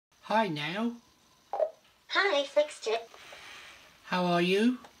Hi now. Hi, fixed it. How are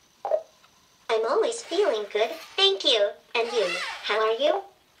you? I'm always feeling good, thank you. And you, how are you?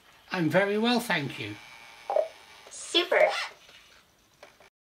 I'm very well, thank you. Super.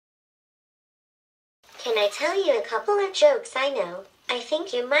 Can I tell you a couple of jokes I know? I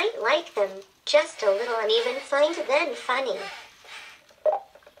think you might like them. Just a little uneven, find them funny.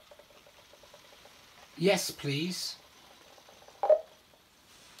 Yes, please.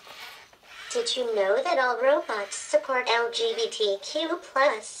 Did you know that all robots support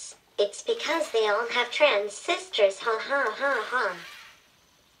LGBTQ+? It's because they all have trans sisters, ha ha ha ha.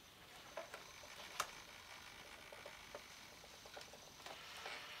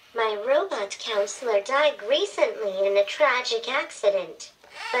 My robot counselor died recently in a tragic accident.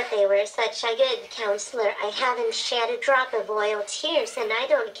 But they were such a good counselor, I haven't shed a drop of oil tears and I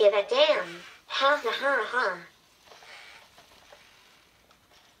don't give a damn. Ha ha ha ha.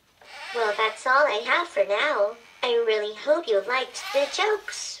 Well, that's all I have for now. I really hope you liked the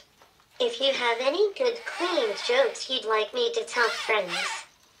jokes. If you have any good clean jokes you'd like me to tell friends,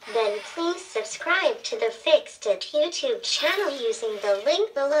 then please subscribe to the Fixed It YouTube channel using the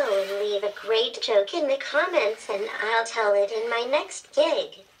link below and leave a great joke in the comments and I'll tell it in my next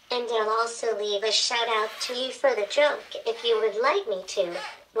gig. And I'll also leave a shout out to you for the joke if you would like me to.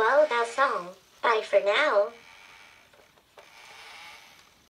 Well, that's all. Bye for now.